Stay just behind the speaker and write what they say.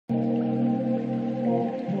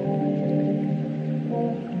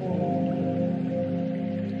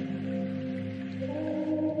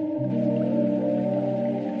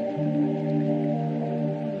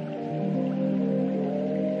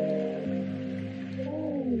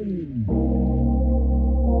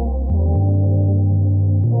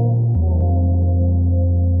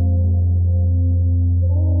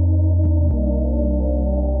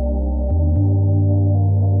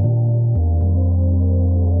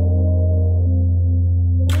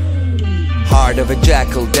Heart of a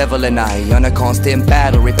jackal, devil and I, on a constant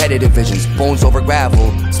battle, repetitive visions, bones over gravel.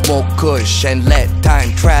 Smoke Kush and let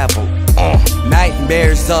time travel.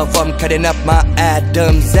 Nightmares of cutting up my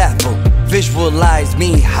Adam's apple. Visualize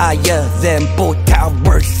me higher than both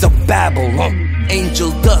Towers of Babel.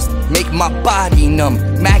 Angel dust make my body numb.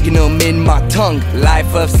 Magnum in my tongue.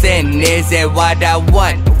 Life of sin isn't what I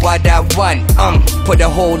want. Put a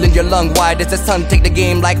hole in your lung. Why does the sun take the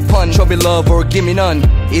game like pun? Show me love or give me none.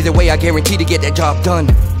 Either way I guarantee to get that job done.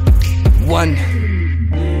 One.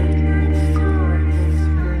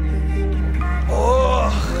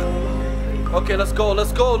 Okay, let's go.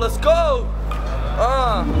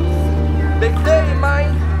 Big day,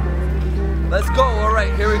 man. Let's go.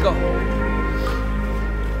 Alright, here we go.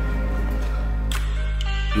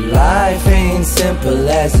 Life ain't simple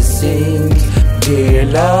as it seems. Dear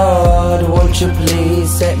Lord, won't you please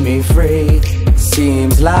set me free?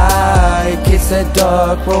 Seems like it's a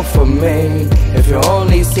dark road for me. If you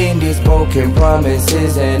only seen these broken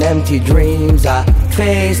promises and empty dreams, I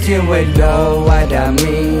faced you with know what I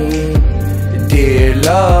mean. Dear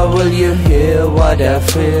Lord, will you hear what I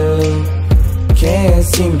feel? Can't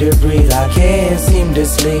seem to breathe, I can't seem to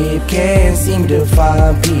sleep, can't seem to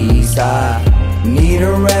find peace. I need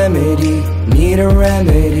a remedy, need a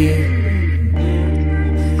remedy.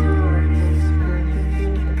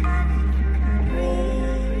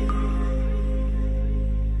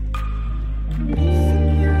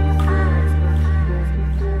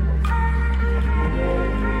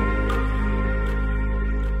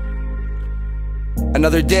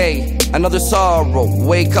 Another day, another sorrow.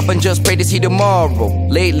 Wake up and just pray to see tomorrow.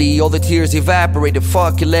 Lately all the tears evaporated.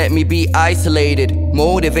 Fuck it, let me be isolated.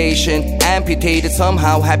 Motivation amputated,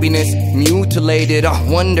 somehow happiness mutilated. I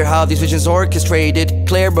wonder how these visions orchestrated.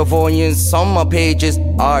 Clairvoyance on my pages,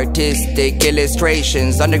 artistic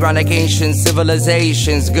illustrations. Underground like ancient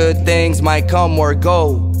civilizations. Good things might come or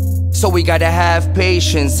go, so we gotta have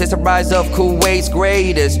patience. It's the rise of Kuwait's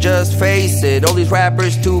greatest. Just face it, all these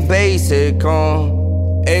rappers too basic.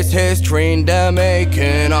 It's history in the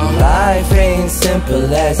making. Life ain't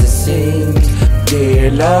simple as it seems.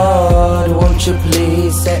 Dear Lord, won't you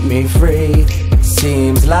please set me free?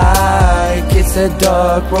 Seems like it's a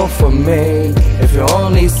dark road for me. If you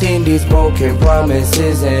only seen these broken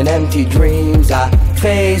promises and empty dreams, I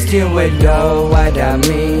faced you with know what I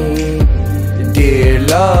mean. Dear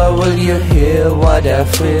Lord, will you hear what I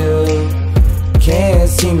feel? Can't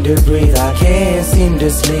seem to breathe, I can't seem to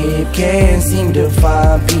sleep, can't seem to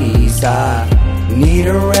find peace. I need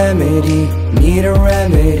a remedy, need a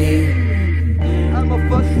remedy. I'ma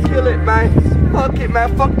fucking kill it, man. Fuck it,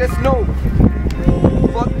 man. Fuck the snow.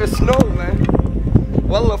 Fuck the snow, man.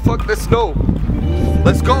 Wallah, fuck the snow.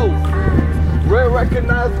 Let's go. Real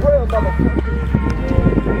recognize real, motherfucker.